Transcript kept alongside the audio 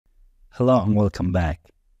Hello and welcome back.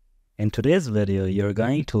 In today's video, you're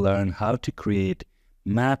going to learn how to create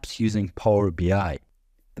maps using Power BI.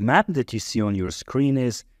 The map that you see on your screen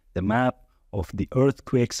is the map of the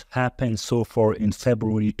earthquakes happened so far in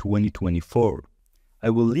February 2024. I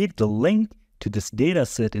will leave the link to this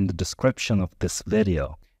dataset in the description of this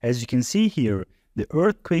video. As you can see here, the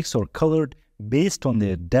earthquakes are colored based on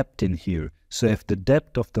their depth in here. So if the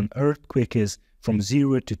depth of an earthquake is from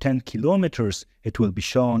 0 to 10 kilometers, it will be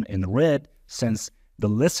shown in red, since the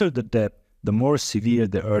lesser the depth, the more severe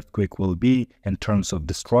the earthquake will be in terms of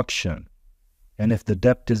destruction. And if the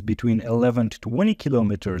depth is between 11 to 20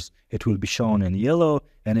 kilometers, it will be shown in yellow,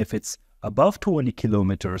 and if it's above 20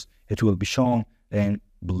 kilometers, it will be shown in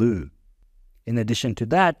blue. In addition to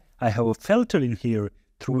that, I have a filter in here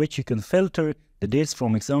through which you can filter the dates,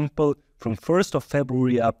 from example, from 1st of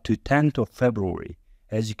February up to 10th of February.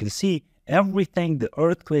 As you can see, everything, the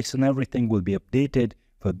earthquakes and everything will be updated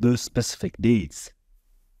for those specific dates.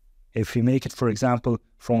 If we make it, for example,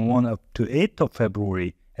 from 1 up to 8th of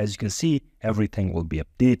February, as you can see, everything will be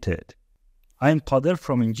updated. I'm Qadir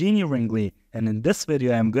from Engineeringly, and in this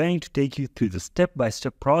video, I'm going to take you through the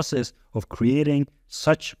step-by-step process of creating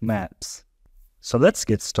such maps. So let's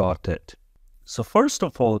get started. So first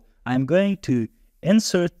of all, I'm going to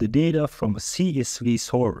insert the data from a CSV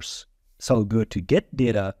source. So I'll go to Get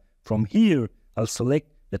Data. From here, I'll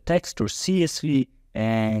select the text or CSV,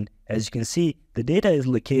 and as you can see, the data is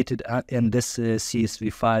located in this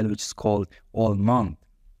CSV file, which is called All Month.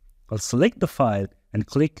 I'll select the file and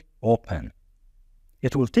click Open.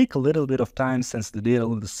 It will take a little bit of time since the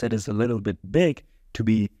data set is a little bit big to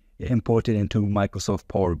be imported into Microsoft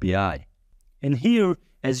Power BI. And here,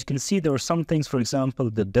 as you can see, there are some things, for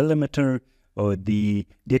example, the delimiter or the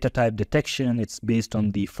data type detection. It's based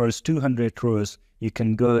on the first 200 rows. You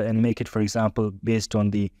can go and make it, for example, based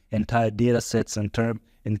on the entire data sets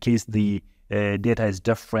in case the data is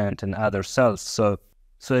different in other cells. So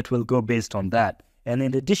it will go based on that. And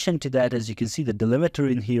in addition to that, as you can see, the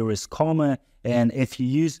delimiter in here is comma. And if you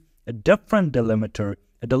use a different delimiter,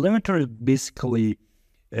 a delimiter is basically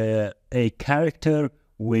a character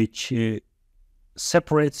which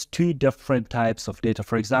separates two different types of data.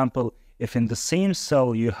 For example, if in the same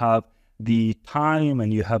cell you have the time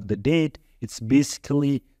and you have the date, it's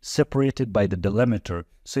basically separated by the delimiter.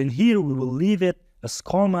 So in here, we will leave it as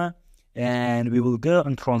comma, and we will go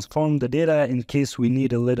and transform the data in case we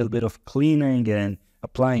need a little bit of cleaning and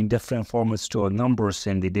applying different formats to our numbers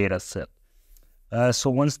in the data set. So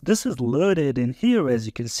once this is loaded in here, as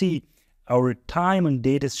you can see, our time and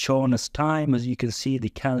date is shown as time. As you can see, the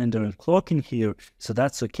calendar and clock in here, so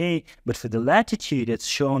that's okay. But for the latitude, it's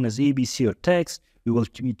shown as ABC or text. We will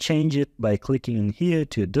change it by clicking in here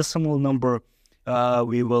to a decimal number.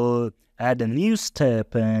 We will add a new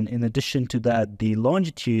step, and in addition to that, the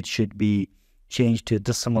longitude should be changed to a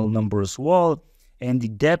decimal number as well. And the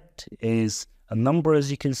depth is a number,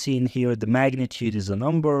 as you can see in here. The magnitude is a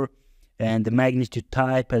number, and the magnitude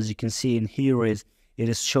type, as you can see in here, it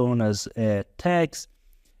is shown as a text,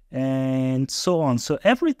 and so on. So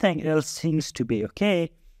everything else seems to be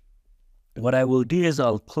okay. What I will do is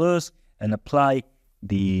I'll close and apply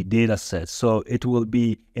the data set. So it will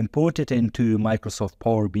be imported into Microsoft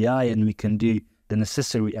Power BI, and we can do the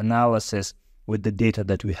necessary analysis with the data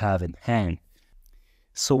that we have in hand.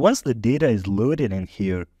 So once the data is loaded in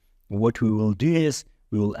here, what we will do is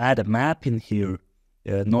we will add a map in here,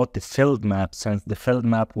 not the filled map, since the filled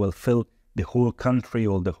map will fill the whole country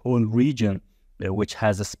or the whole region, which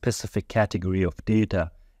has a specific category of data.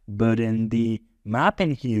 But in the map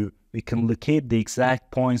in here, we can locate the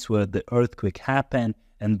exact points where the earthquake happened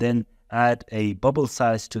and then add a bubble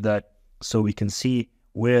size to that, so we can see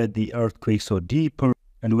where the earthquakes are deeper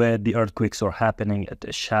and where the earthquakes are happening at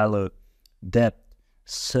a shallow depth.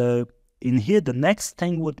 So in here, the next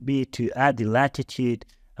thing would be to add the latitude.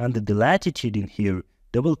 Under the latitude in here,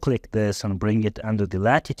 double click this and bring it under the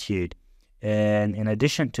latitude. And in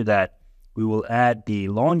addition to that, we will add the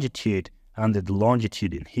longitude under the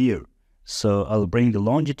longitude in here. So I'll bring the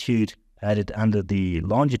longitude, add it under the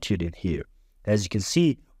longitude in here. As you can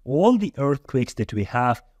see, all the earthquakes that we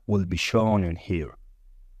have will be shown in here.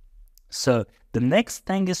 So the next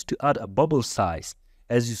thing is to add a bubble size.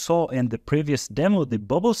 As you saw in the previous demo, the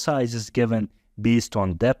bubble size is given based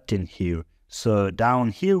on depth in here. So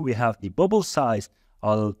down here, we have the bubble size.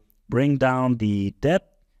 I'll bring down the depth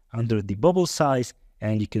under the bubble size,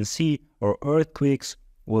 and you can see our earthquakes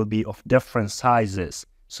will be of different sizes.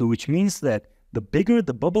 So which means that the bigger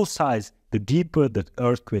the bubble size, the deeper the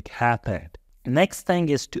earthquake happened. Next thing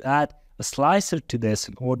is to add a slicer to this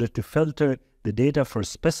in order to filter the data for a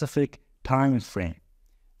specific time frame.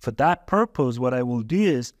 For that purpose, what I will do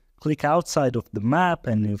is click outside of the map,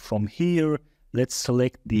 and from here, let's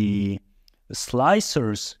select the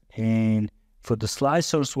slicers. And for the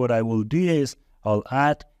slicers, what I will do is I'll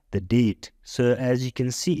add the date. So as you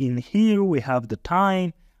can see in here, we have the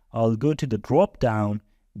time. I'll go to the drop down,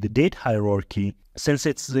 the date hierarchy. Since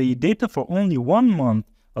it's the data for only 1 month,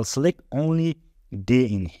 I'll select only day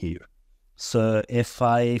in here. So if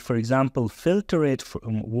I, for example, filter it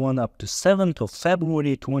from 1 up to 7th of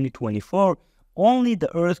February 2024, only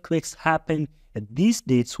the earthquakes happen at these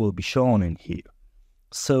dates will be shown in here.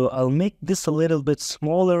 So I'll make this a little bit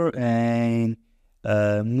smaller and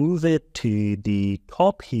move it to the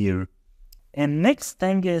top here. And next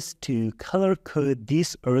thing is to color code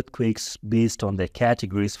these earthquakes based on their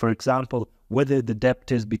categories. For example, whether the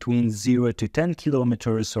depth is between 0 to 10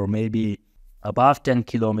 kilometers, or maybe above 10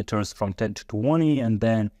 kilometers from 10 to 20, and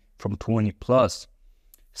then from 20 plus.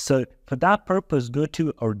 So for that purpose, go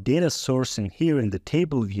to our data source in here in the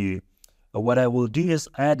table view. What I will do is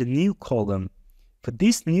add a new column. For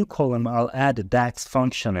this new column, I'll add a DAX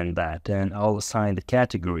function in that, and I'll assign the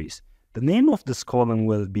categories. The name of this column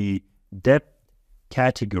will be depth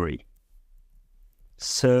category.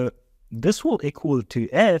 So this will equal to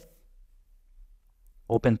F,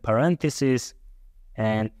 open parentheses,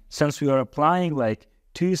 and since we are applying like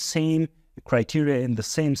two same criteria in the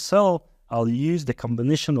same cell, I'll use the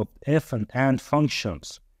combination of F and AND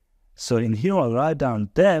functions. So in here, I'll write down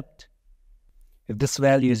depth. If this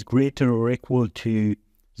value is greater or equal to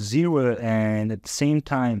 0, and at the same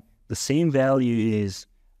time, the same value is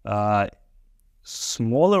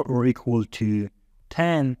smaller or equal to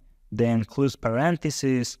 10, then close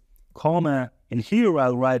parentheses, comma, and here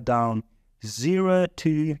I'll write down 0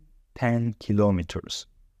 to 10 kilometers.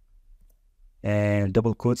 And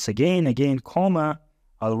double quotes again, comma,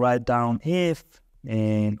 I'll write down if,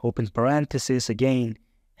 and open parentheses again,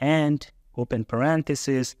 and open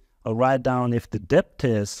parentheses, I'll write down if the depth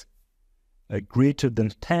is greater than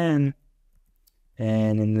 10,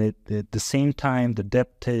 and in the same time the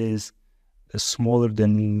depth is smaller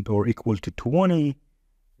than or equal to 20,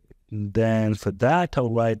 then for that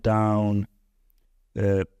I'll write down,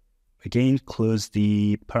 again, close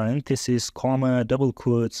the parentheses, comma, double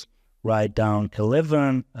quotes, write down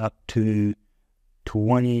 11 up to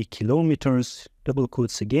 20 kilometers, double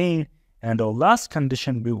quotes again, and our last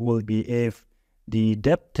condition will be if the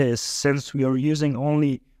depth is, since we are using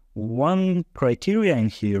only one criteria in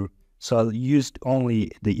here, so I'll use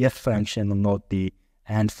only the F function and not the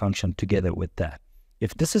AND function together with that.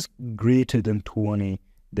 If this is greater than 20,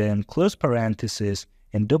 then close parentheses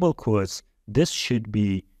and double quotes, this should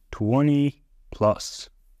be 20 plus.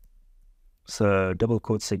 So double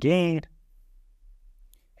quotes again,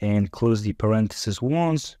 and close the parentheses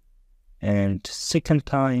once, and second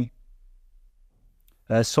time.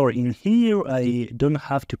 Sorry, in here I don't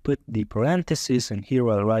have to put the parentheses, and here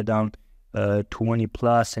I'll write down 20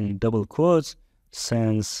 plus and double quotes,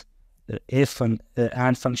 since if and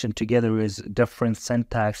AND function together is different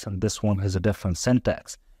syntax, and this one has a different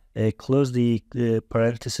syntax. Close the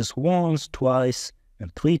parentheses once, twice,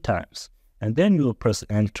 and 3 times, and then you'll press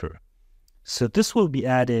enter. So this will be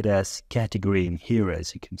added as category in here,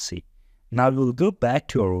 as you can see. Now we'll go back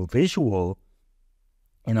to our visual.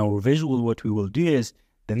 In our visual, what we will do is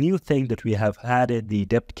the new thing that we have added, the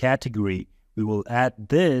depth category, we will add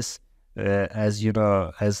this as you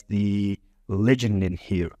know, as the legend in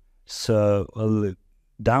here. So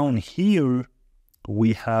down here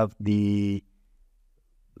we have the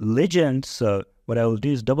legend. So what I will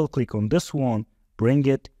do is double click on this one, bring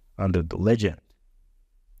it under the legend.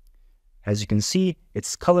 As you can see,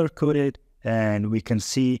 it's color coded and we can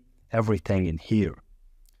see everything in here.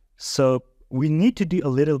 So we need to do a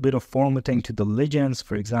little bit of formatting to the legends,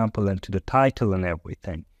 for example, and to the title and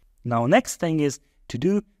everything. Now, next thing is to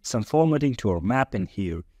do some formatting to our map in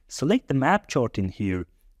here. Select the map chart in here,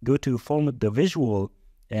 go to format the visual,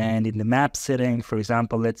 and in the map setting, for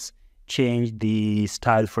example, let's change the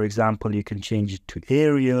style. For example, you can change it to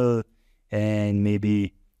Arial, and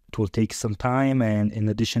maybe it will take some time. And in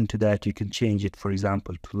addition to that, you can change it, for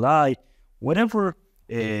example, to light. Whatever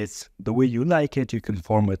is the way you like it, you can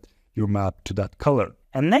format your map to that color.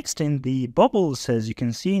 And next, in the bubbles, as you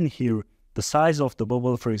can see in here, the size of the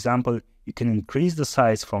bubble, for example, you can increase the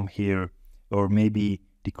size from here or maybe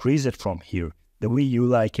decrease it from here, the way you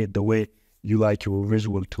like it, the way you like your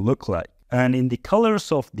visual to look like. And in the colors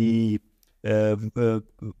of the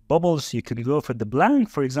bubbles, you can go for the blank.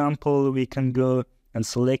 For example, we can go and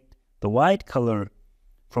select the white color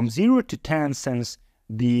from 0 to 10, since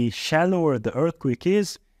the shallower the earthquake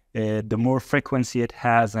is, the more frequency it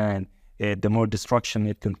has and the more destruction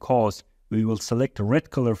it can cause. We will select a red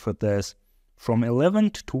color for this. from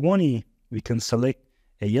 11 to 20, we can select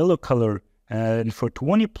a yellow color, and for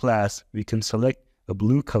 20 plus, we can select a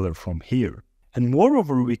blue color from here. And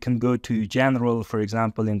moreover, we can go to general, for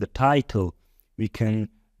example, in the title, we can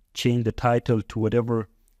change the title to whatever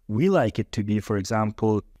we like it to be. For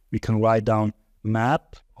example, we can write down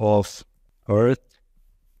map of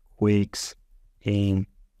earthquakes in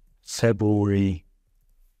February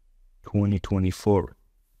 2024.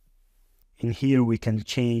 In here, we can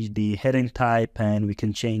change the heading type and we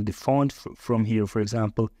can change the font from here. For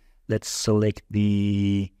example, let's select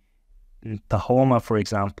the Tahoma, for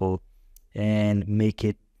example, and make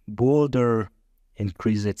it bolder,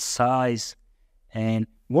 increase its size, and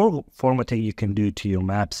more formatting you can do to your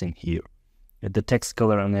maps in here. The text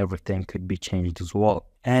color and everything could be changed as well.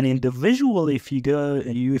 And in the visual, if you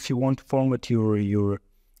want to format your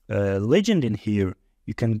legend in here,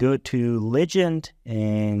 you can go to legend,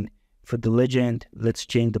 and for the legend, let's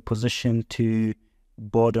change the position to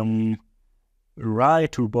bottom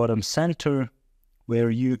right or bottom center,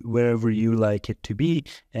 wherever you like it to be.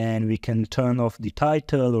 And we can turn off the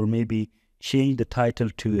title, or maybe change the title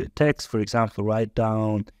to text. For example, write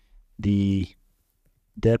down the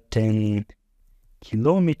depth in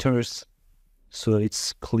kilometers, so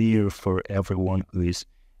it's clear for everyone who is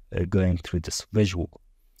going through this visual.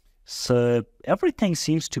 So everything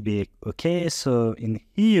seems to be okay. So in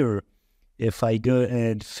here, if I go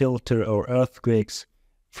and filter our earthquakes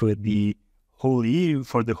for the whole year,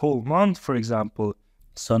 for the whole month, for example,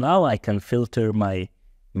 so now I can filter my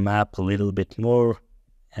map a little bit more,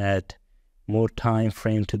 add more time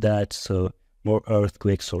frame to that, so more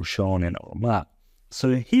earthquakes are shown in our map.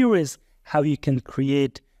 So here is how you can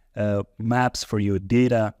create maps for your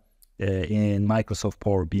data in Microsoft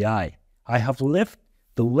Power BI. I have left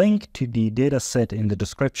the link to the data set in the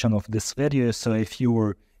description of this video, so if you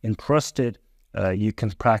were interested, you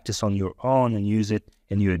can practice on your own and use it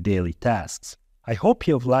in your daily tasks. I hope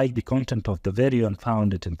you have liked the content of the video and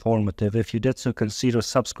found it informative. If you did so, consider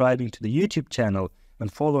subscribing to the YouTube channel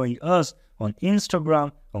and following us on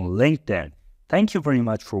Instagram and LinkedIn. Thank you very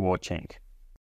much for watching.